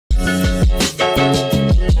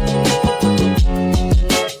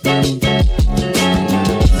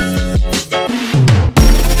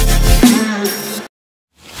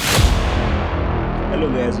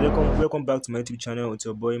welcome back to my YouTube channel. It's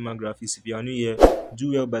your boy Man Graphics. If you are new here,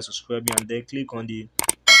 do well by subscribing and then click on the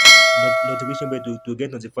notification bell to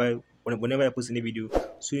get notified whenever I post any video.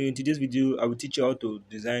 So in today's video, I will teach you how to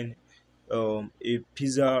design a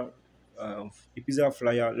pizza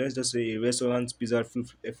flyer. Let's just say a restaurant pizza food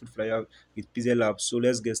flyer with Pixellab. So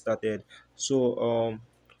let's get started. So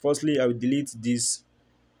firstly, I will delete this.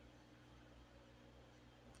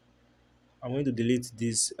 I'm going to delete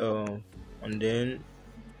this and then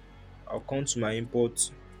I'll come to my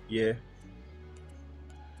import here.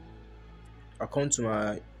 I'll come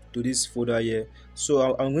to this folder here.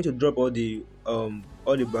 So I'm going to drop all the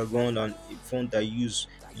background and font I use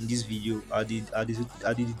in this video at the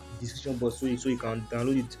description box, so you can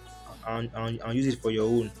download it and use it for your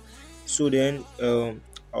own. So then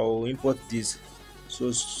I'll import this.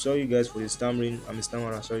 So sorry guys for the stammering. I'm a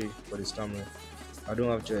stammerer. Sorry for the stammering. I don't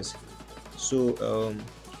have choice. So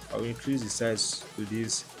I'll increase the size to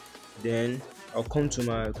this. Then I'll come to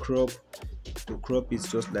my crop to crop it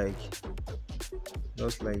just like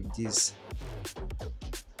this.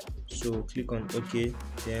 So click on OK,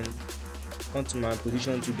 then come to my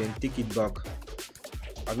position to then take it back.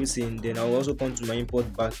 Have you seen? Then I'll also come to my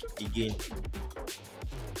import back again,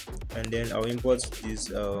 and then I'll import this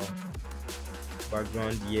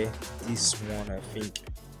background here, this one I think.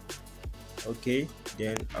 Okay,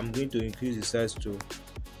 then I'm going to increase the size to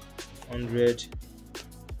 100.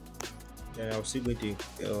 Then I'm still going to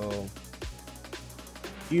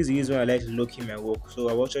this is the reason why I like locking my work. So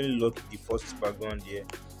I've actually locked the first background here.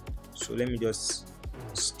 So let me just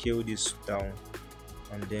scale this down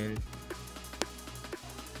and then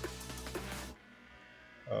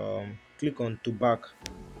click on to back.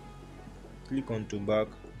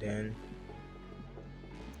 Then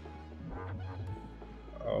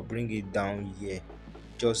I'll bring it down here,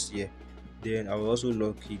 just here. Then I will also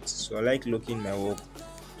lock it. So I like locking my work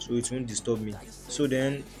so it won't disturb me. So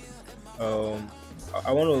then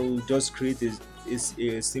I want to just create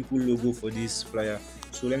a simple logo for this flyer.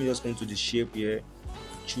 So let me just come to the shape here,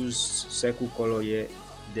 choose circle color here.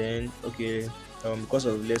 Then okay, because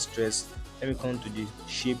of less stress, let me come to the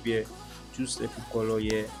shape here, choose circle color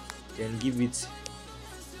here, then give it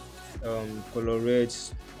color red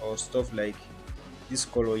or stuff like this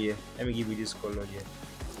color here. Let me give it this color here.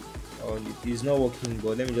 It is not working,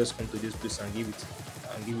 but let me just come to this place and give it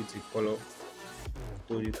a color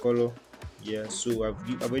to the color. Yeah, so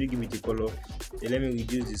I've already given it a color. Then let me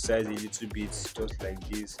reduce the size a little bit, just like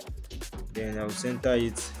this. Then I'll center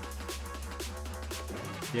it.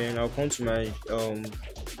 Then I'll come to my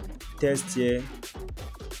text here.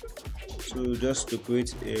 So just to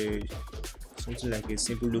create something like a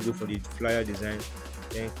simple logo for the flyer design.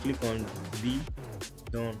 Then click on B,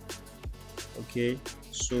 done. Okay,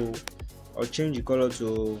 so I'll change the color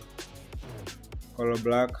to color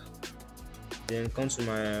black. Then come to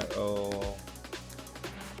my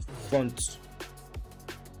font.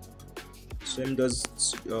 So let me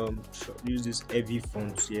just use this heavy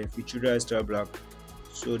font here, Futura Extra Black.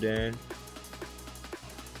 So then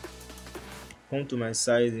come to my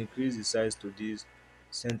size, increase the size to this,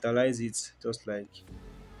 centralize it just like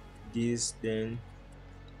this. Then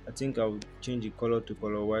I think I will change the color to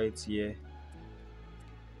color white here.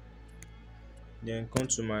 Then come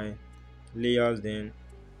to my layers, then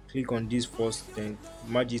click on this first, then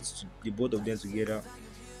merge it to the both of them together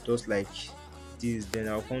just like this. Then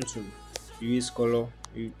I'll come to erase color,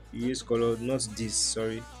 not this,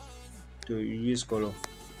 sorry, to erase color.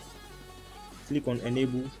 Click on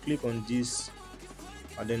enable, click on this,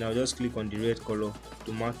 and then I'll just click on the red color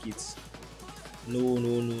to mark it. No,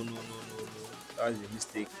 that's a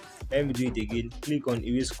mistake. Let me do it again. Click on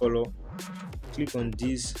erase color, click on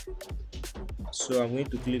this. So I'm going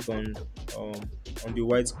to click on the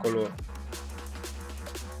white color.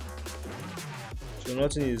 So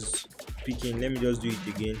nothing is picking. Let me just do it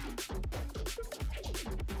again.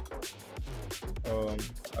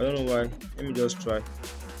 I don't know why. Let me just try.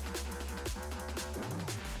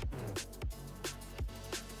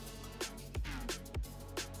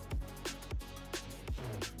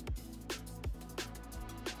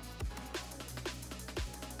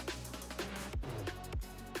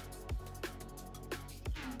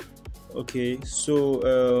 Okay, so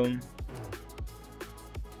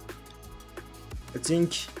I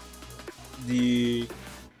think the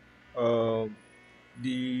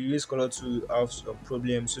erase color to have some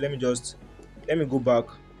problem. So let me go back,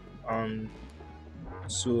 and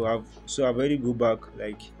so I've already go back.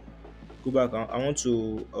 I want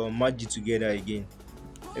to merge it together again.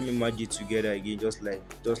 Let me merge it together again, just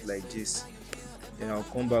like this. Then I'll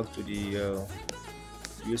come back to the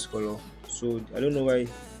erase color. So I don't know why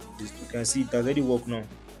this, you can see it has already worked now.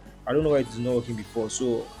 I don't know why it is not working before,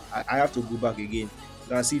 so I have to go back again. You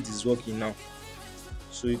can see it is working now.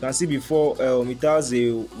 So you can see before, it has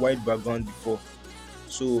a white background before,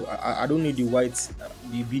 so I don't need the white,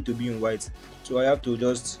 the B to be in white. So I have to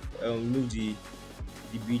just remove the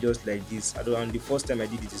B just like this. I don't, and the first time I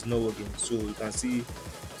did it is not working. So you can see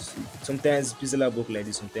sometimes Pixellab work like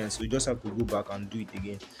this sometimes, so you just have to go back and do it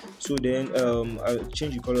again. So then I'll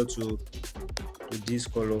change the color to this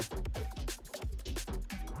color.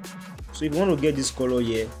 So if you want to get this color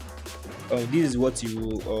here, this is what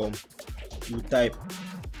you type.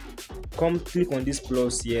 Come click on this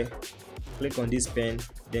plus here, click on this pen,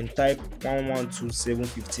 then type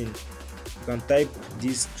 112715. You can type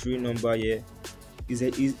this tree number here. You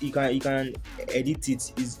can edit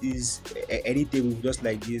it, is editable just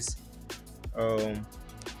like this.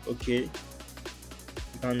 Okay, you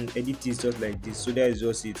can edit it just like this. So that is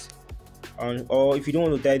just it. And or if you don't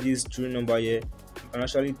want to type this true number here, you can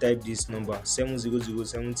actually type this number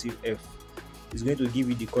 70070F. It's going to give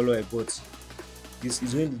you the color I got. This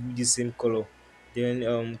is going to be the same color.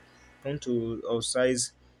 Then come to our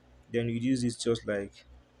size, then you use it just like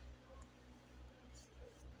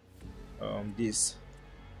this.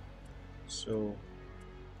 So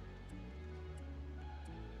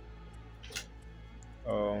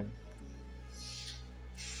um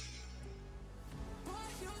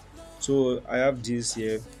so I have this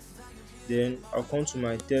here. Then I'll come to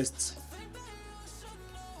my text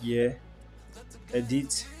here,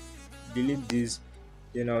 edit, delete this,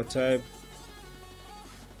 then I'll type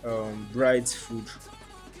bright food.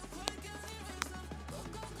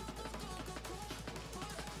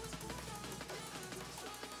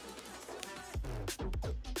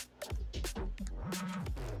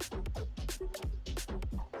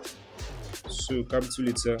 So capital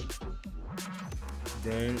letter.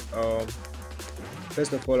 Then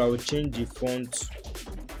first of all I will change the font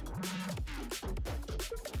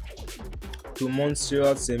to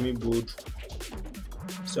Montserrat semi bold.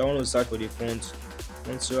 So I want to search for the font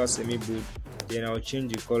Montserrat semi bold. Then I'll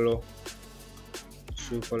change the color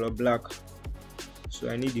to color black. So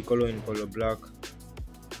I need the color in color black,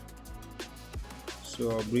 so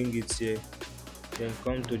I'll bring it here, then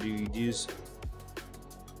come to the reduce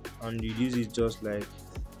and reduce it just like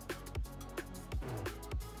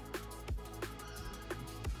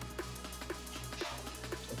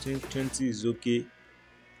I think 20 is okay.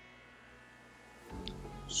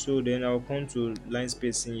 So then I'll come to line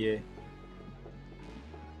spacing here,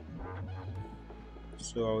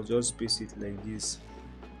 so I'll just space it like this.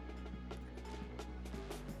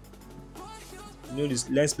 You know, this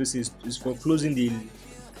line spacing is for closing the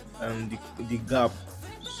gap,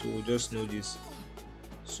 so just know this.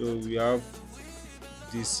 So we have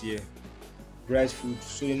this here, bright food.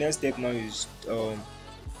 So the next step now is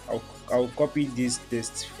I'll copy this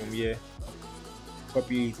text from here,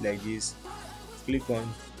 copy it like this, click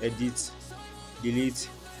on edit, delete,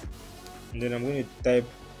 and then I'm going to type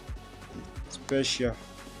special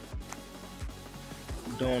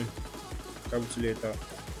done, capital letter.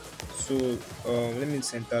 So let me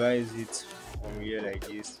centralize it from here like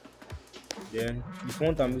this. Then the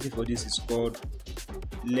font I'm using for this is called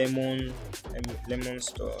lemon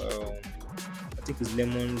store. I think it's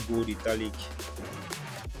lemon BOLD-ITALIC.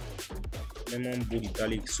 Lemon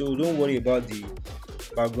BOLD-ITALIC. So don't worry about the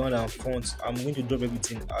background and font. I'm going to drop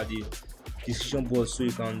everything at the description box so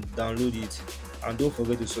you can download it. And don't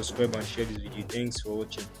forget to subscribe and share this video. Thanks for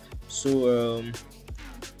watching. So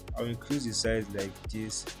I'll increase the size like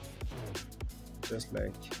this, just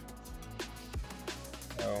like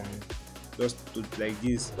just to like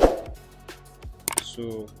this.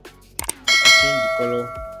 So I change the color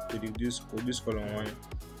to this color one,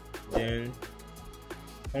 then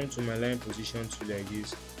come to my line position to like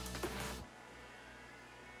this.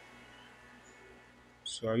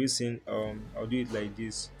 So are you seeing? I'll do it like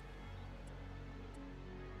this.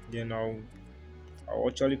 Then I'll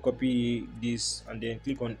actually copy this and then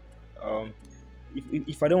click on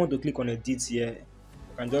if I don't want to click on edit here,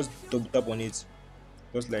 I can just double tap on it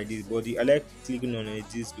just like this. But I like clicking on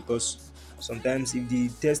edit because sometimes if the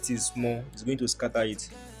text is small, it's going to scatter it.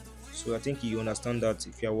 So I think you understand that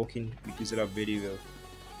if you are working with Pixellab very well.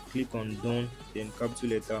 Click on done, then capital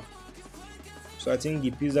letter. So I think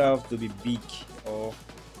the pizza have to be big, or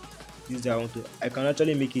this I can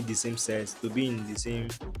actually make it the same size to be in the same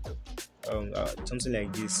something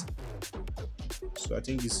like this. So I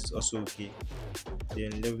think this is also okay.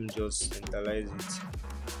 Then let me just centralize it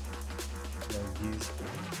like this.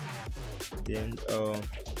 Then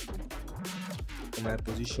for my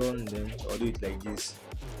position, then I'll do it like this.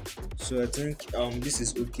 So I think this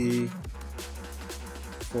is okay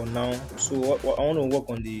for now. So what I want to work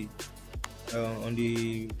on the on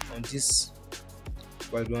this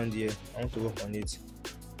background here. I want to work on it.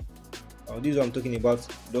 This is what I'm talking about,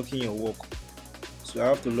 locking your work. So I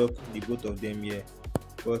have to lock the both of them here,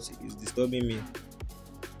 but it's disturbing me.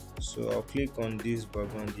 So I'll click on this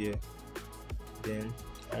background here, then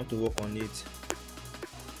I want to work on it.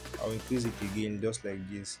 I'll increase it again just like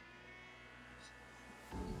this.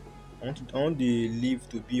 I want the leaf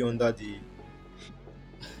to be under the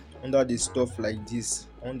stuff like this.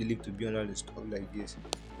 I want the leaf to be under the stuff like this.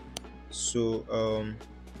 So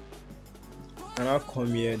and I'll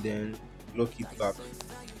come here, then lock it back,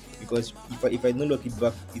 because if I don't lock it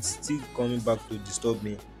back, it's still coming back to disturb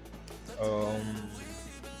me. um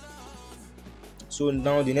so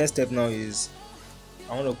now the next step now is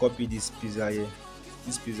I want to copy this pizza here.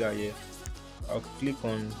 I'll click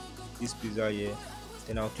on this pizza here,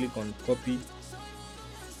 then I'll click on copy.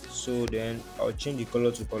 So then I'll change the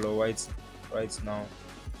color to color white right now,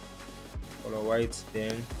 color white.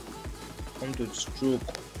 Then come to the stroke,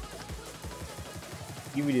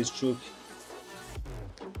 give it a stroke.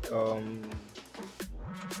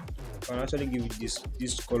 Can actually give it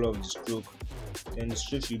this color of the stroke. Then the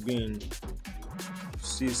stroke should be in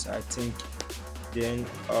 6, I think. Then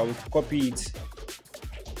I'll copy it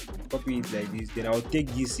like this. Then I'll take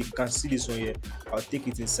this, you can see this one here, I'll take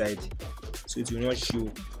it inside so it will not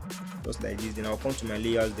show, just like this. Then I'll come to my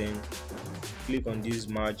layers, then click on this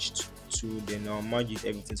merge to, then I'll merge it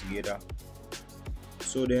everything together.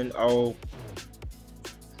 So then I'll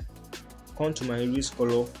come to my erase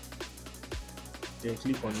color, then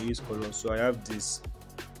click on erase color. So I have this.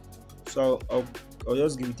 So I'll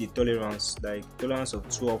just give it a tolerance, like tolerance of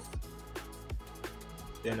 12.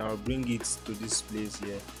 Then I'll bring it to this place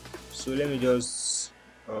here. So let me just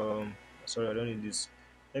sorry, I don't need this.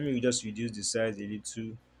 Let me just reduce the size a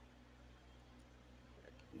little.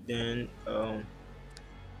 Then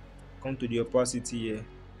come to the opacity here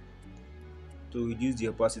to reduce the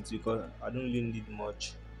opacity, because I don't really need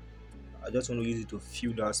much. I just want to use it to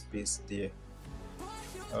fill that space there.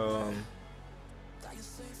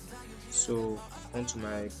 So come to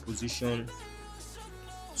my position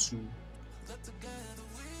to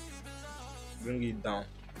bring it down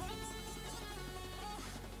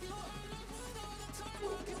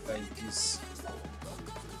like this.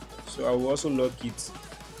 So I will also lock it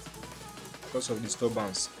because of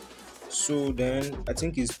disturbance. So then I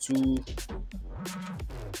think it's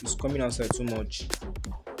coming outside too much.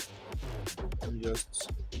 Let me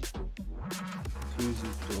just increase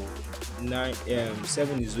it to 9.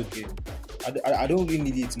 7 is okay. I don't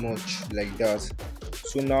really need it much like that.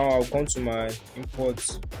 So now I'll come to my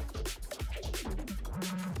imports.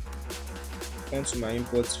 Come to my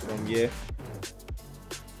imports from here.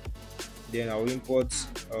 Then I'll import.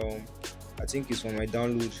 I think it's from my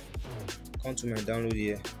download. Come to my download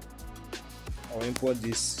here. I'll import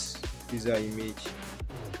this pizza image.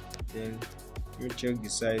 Then let me check the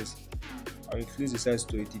size. I'll increase the size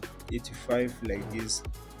to 85 like this.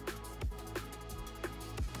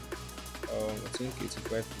 I think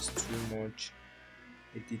 85 is too much.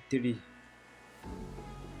 83,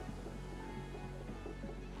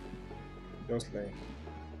 just like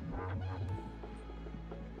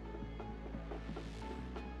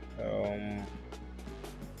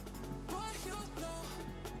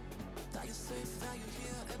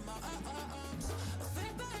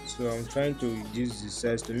so I'm trying to reduce the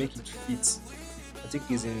size to make it fit. I think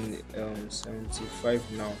it's in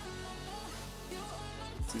 75 now.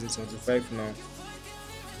 It is in 75 now.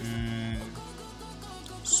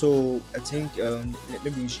 So I think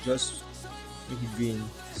maybe we should just make it be in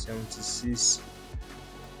 76.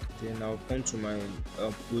 Then I'll come to my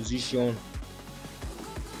position,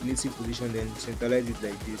 relative position, then centralize it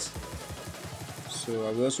like this. So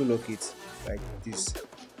I will also lock it like this.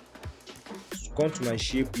 So come to my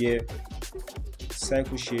shape here,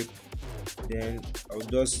 circle shape, then I'll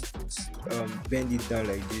just bend it down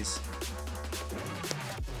like this.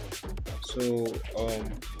 So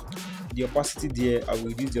the opacity there, I will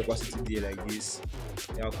reduce the opacity there like this.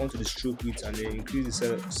 Then I'll come to the stroke width and then increase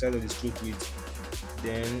the size of the stroke width.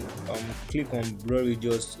 Then click on blur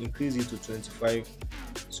radius, increase it to 25.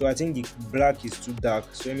 So I think the black is too dark,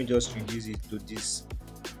 so let me just reduce it to this,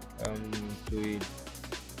 to a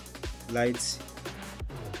light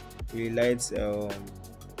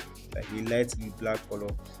like a light black color.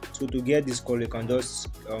 So to get this color, you can just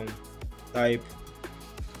type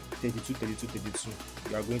 32 32 32.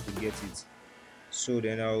 You are going to get it. So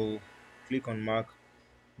then I'll click on mark.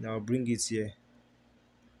 Now bring it here,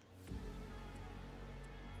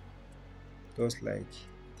 just like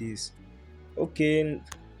this. Okay,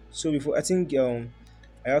 so before I think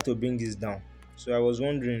I have to bring this down. So I was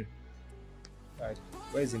wondering, like,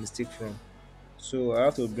 where is the mistake from? So I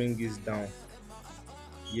have to bring this down.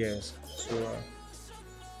 Yes. So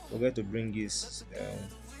forget to bring this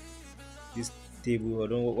table. I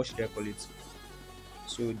don't know what should I call it.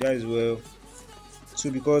 So that is well. So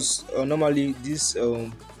because normally this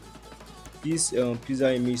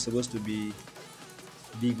pizza image is supposed to be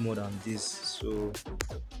big more than this. So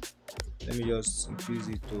let me just increase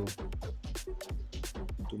it to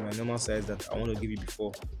my normal size that I want to give it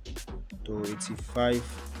before, to 85.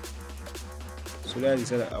 So that is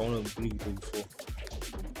the size that I want to give it to before.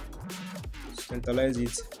 Centralize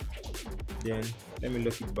it, then let me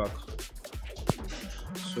lock it back.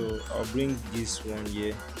 So I'll bring this one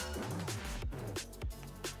here,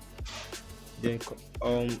 then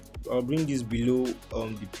I'll bring this below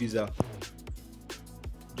the pizza,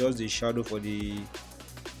 just the shadow for the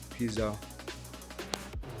pizza,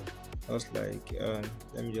 just like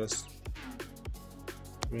let me just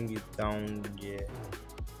bring it down here.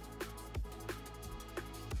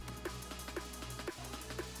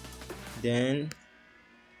 Then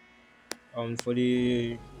for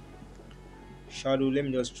the shadow, let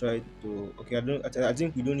me just try to, okay, I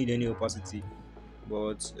think we don't need any opacity,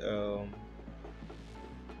 but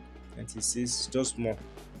 96, just more.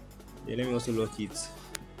 Then let me also lock it.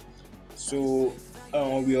 So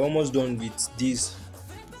we're almost done with this.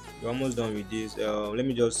 Let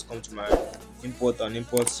me just come to my import and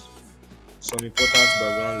import some important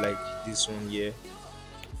background like this one here.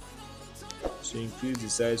 So increase the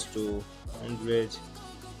size to 100,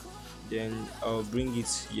 then I'll bring it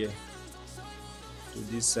here to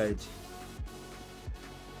this side.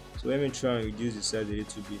 So let me try and reduce the size a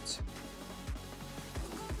little bit.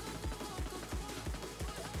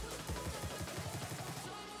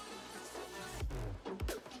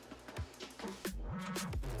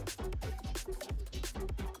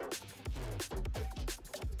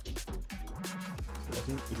 I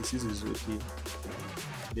think 86 is okay.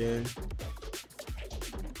 Then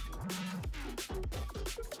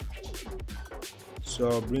so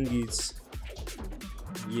I'll bring it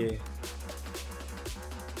here.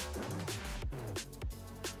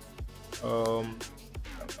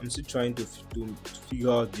 I'm still trying to figure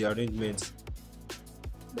out the arrangement.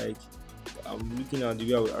 Like, I'm looking at the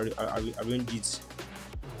way I will arrange it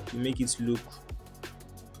to make it look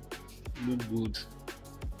good.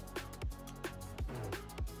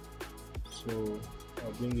 So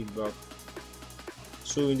I'll bring it back.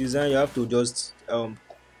 So in design, you have to just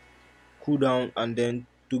cool down, and then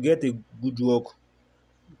to get a good work,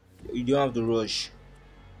 you don't have to rush.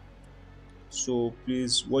 So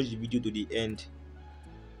please watch the video to the end,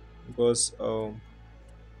 because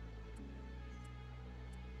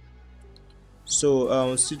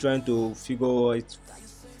still trying to figure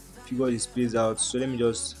this place out. So let me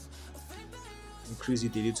just increase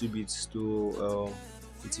it a little bit to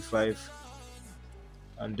 85,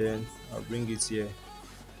 and then I'll bring it here.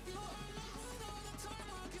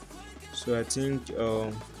 So I think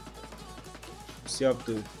still have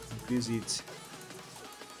to increase it.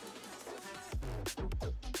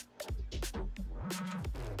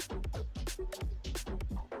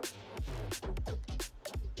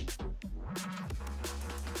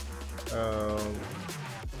 Um,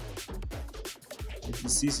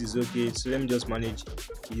 86 is okay. So let me just manage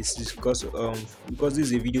this, because this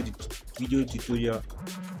is a video tutorial,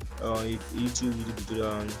 if YouTube video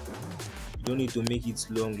tutorial, and you don't need to make it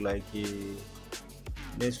long like a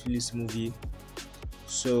Netflix movie.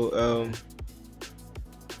 So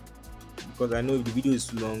because I know if the video is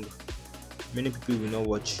too long, many people will not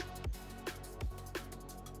watch.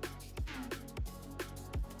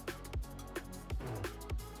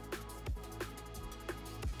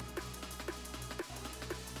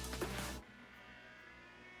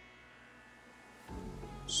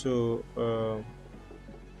 So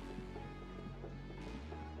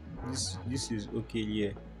this is okay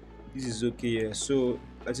here. This is okay here. So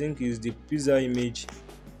I think is the pizza image.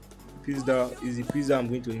 Pizza is the pizza. I'm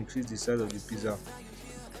going to increase the size of the pizza.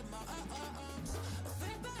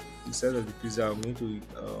 The size of the pizza. I'm going to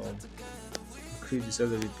increase the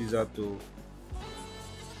size of the pizza to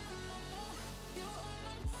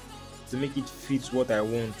make it fit what I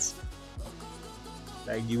want,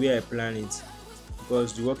 like the way I plan it,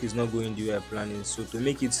 because the work is not going the way I plan it. So to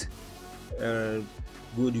make it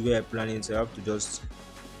go the way I plan it, I have to just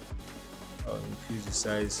increase the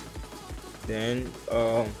size. Then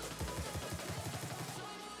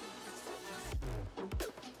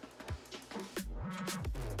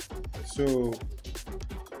so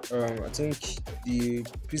I think the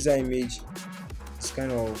pizza image is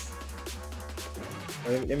kind of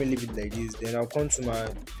Let me leave it like this. Then I'll come to my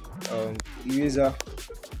eraser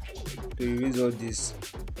to erase all this.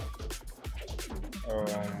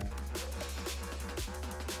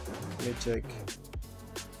 Let me check.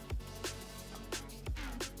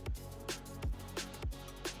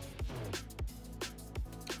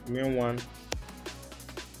 Main one,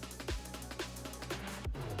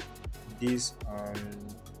 this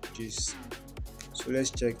and this. So let's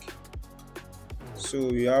check. So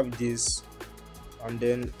we have this, and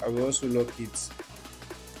then I will also lock it.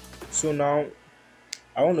 So now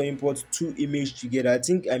I want to import two images together. I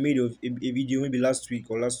think I made a video maybe last week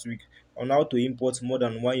on how to import more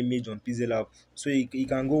than one image on Pixellab. So you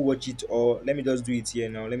can go watch it, or let me just do it here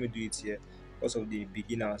now. Let me do it here because of the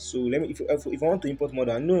beginner. So let me if I want to import more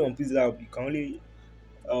than, no, on Pixellab you can only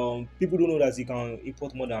people don't know that you can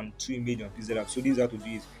import more than two images on Pixellab. So this is how to do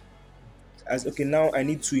it. As okay, now I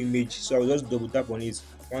need two images, so I'll just double tap on it.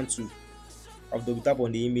 One, two. I'll double tap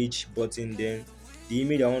on the image button. Then the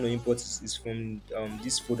image I want to import is from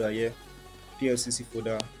this folder here, PLCC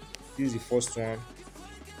folder. This is the first one.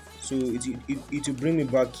 So it will bring me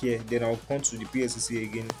back here. Then I'll come to the PLCC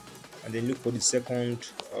again, and then look for the second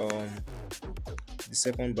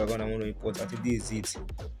background I want to import. I think this is it.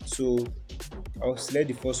 So I'll select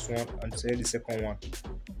the first one and select the second one.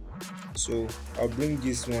 So I'll bring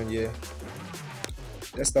this one here.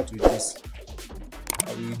 Let's start with this.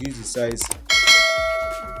 I will reduce the size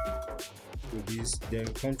to this, then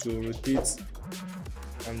come to rotate,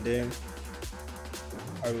 and then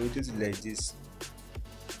I will rotate it like this.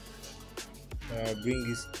 I'll bring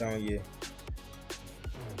this down here.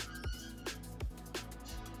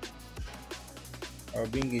 I'll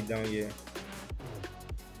bring it down here.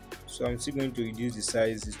 So I'm still going to reduce the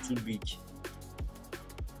size, it's too big.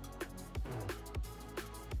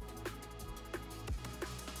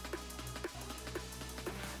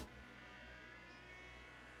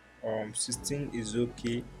 16 is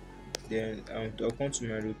okay. Then I'll come to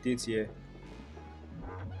my rotate here.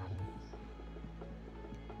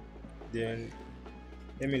 Then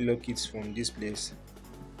let me lock it from this place.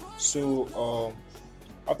 So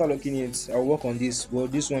after locking it, I'll work on this. Well,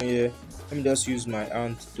 this one here, let me just use my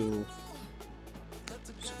hand to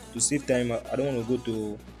save time. I don't want to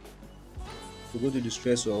go to the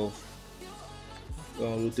stress of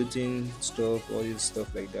rotating stuff, all this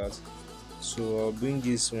stuff like that. So I'll bring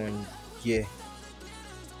this one here,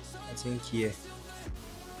 I think here.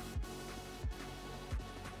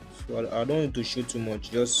 So I don't want to show too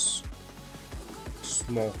much, just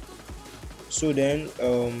small. So then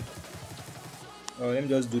let me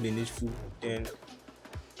just do the needful. Then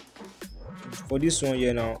for this one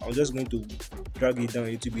here now, I'm just going to drag it down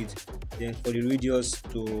a little bit. Then for the radius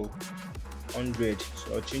to 100,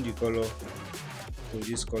 so I'll change the color to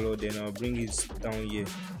this color. Then I'll bring it down here.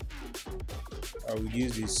 I'll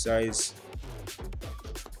reduce the size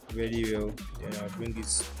very well. Then I'll bring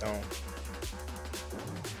it down.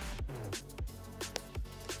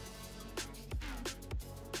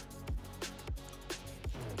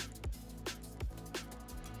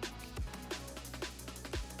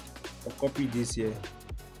 I'll copy this here,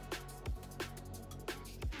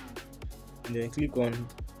 and then click on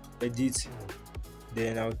edit.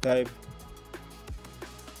 Then I'll type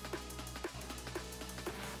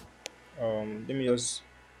let me just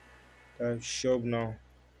type shop now.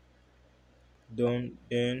 Done.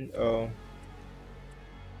 Then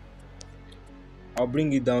I'll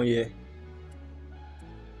bring it down here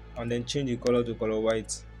and then change the color to color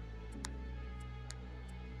white.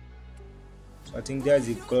 So I think that's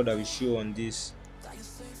the color that we show on this.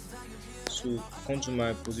 So come to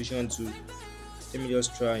my position to, let me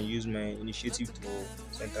just try and use my initiative to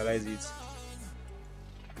centralize it,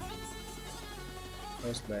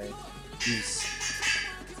 just like this.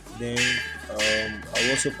 Then I'll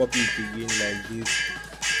also copy it again like this.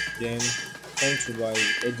 Then come to my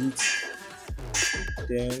edit,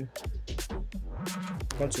 then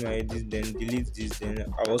come to my edit, then delete this. Then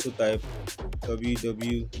I'll also type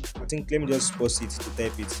ww. I think let me just pause it to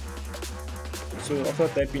type it. So after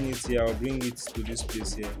typing it here, I'll bring it to this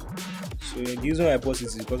place here. So the reason why I pause it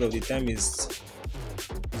is because of the time is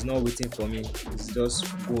not waiting for me, it's just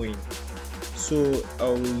going. So I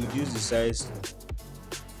will reduce the size,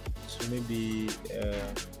 so maybe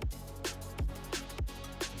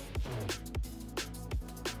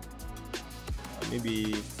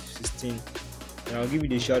maybe 16, and I'll give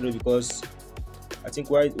it a shadow because I think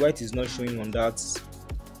white is not showing on that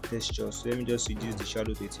texture. So let me just reduce the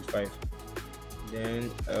shadow to 85.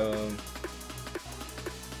 Then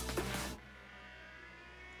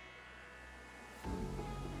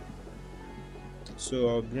so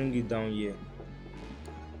I'll bring it down here.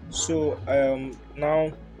 So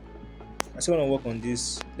now I still want to work on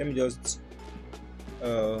this. Let me just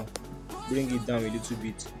uh bring it down a little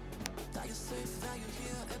bit.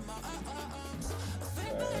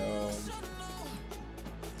 um,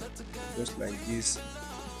 just like this,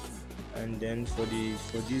 and then for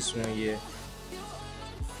this one here,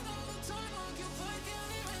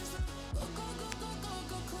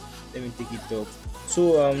 let me take it up.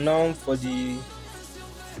 So now for this,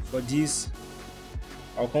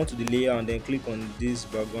 I'll come to the layer and then click on this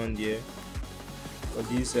background here for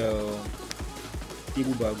this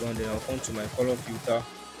table background. Then I'll come to my color filter.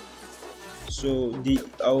 So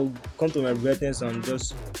I'll come to my brightness and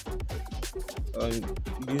just um,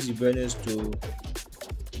 use the brightness to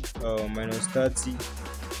 -30.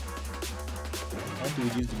 I want to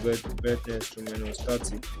reduce the brightness to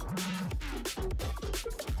 -30.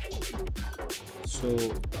 So,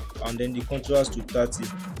 and then the contrast to 30.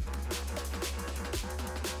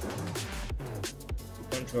 The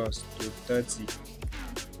contrast to 30.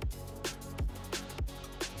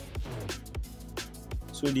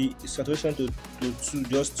 So the saturation to 2,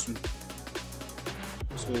 just 2.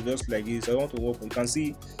 So just like this, I want to work. You can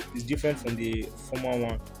see it's different from the former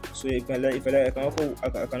one. So if I like, I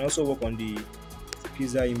can also work on the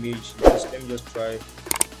pizza image. Let me just try.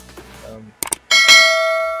 Um,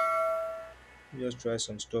 just try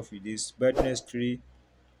some stuff with this brightness 3,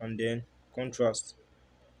 and then contrast.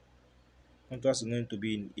 Contrast is going to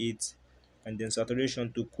be in 8, and then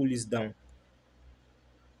saturation to cool it down.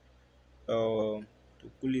 To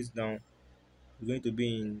cool it down, is going to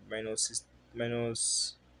be in -6,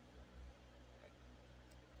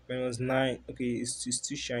 -9. Okay, it's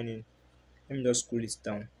still shining. Let me just cool it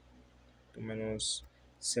down to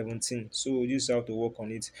 -17. So this is how to work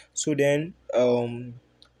on it. So then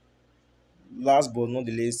last but not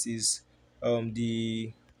the least is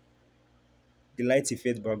the light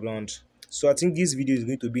effect background. So I think this video is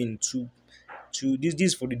going to be in two.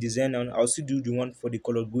 This for the design, and I'll still do the one for the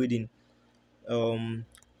color grading. um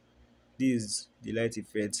this is the light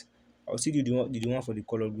effect. I'll still do the one for the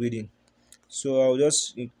color grading. So I'll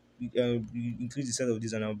just increase the size of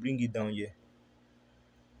this and I'll bring it down here.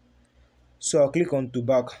 So I'll click on to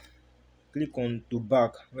back. Click on to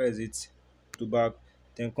back. Where is it? To back.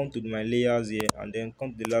 Then come to my layers here and then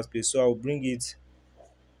come to the last place. So I'll bring it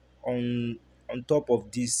on top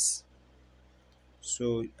of this.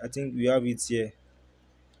 So I think we have it here.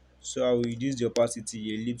 So I will reduce the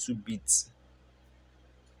opacity a little bit,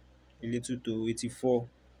 a little to 84.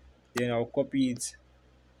 Then I'll copy it.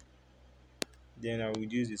 Then I'll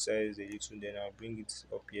reduce the size a little. Then I'll bring it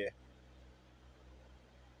up here.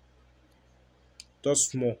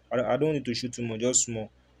 Just small. I don't need to shoot too much, just small.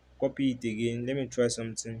 Copy it again. Let me try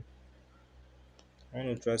something. I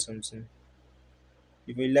want to try something.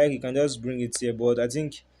 If you like, you can just bring it here, but I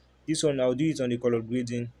think this one I'll do it on the color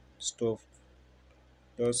grading stuff.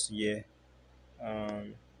 Just here.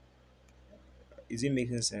 Is it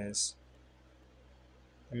making sense?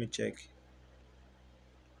 Let me check.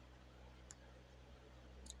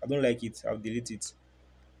 I don't like it. I'll delete it.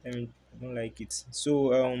 I don't like it.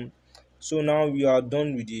 So now we are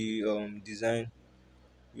done with the design.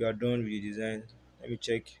 We are done with the design. Let me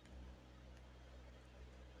check.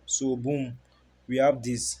 So boom, we have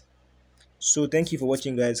this. So thank you for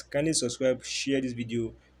watching, guys. Kindly subscribe, share this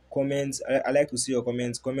video, comment. I like to see your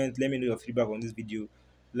comments. Comment, let me know your feedback on this video.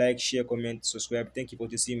 Like, share, comment, subscribe. Thank you for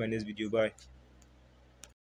watching. See you in my next video. Bye.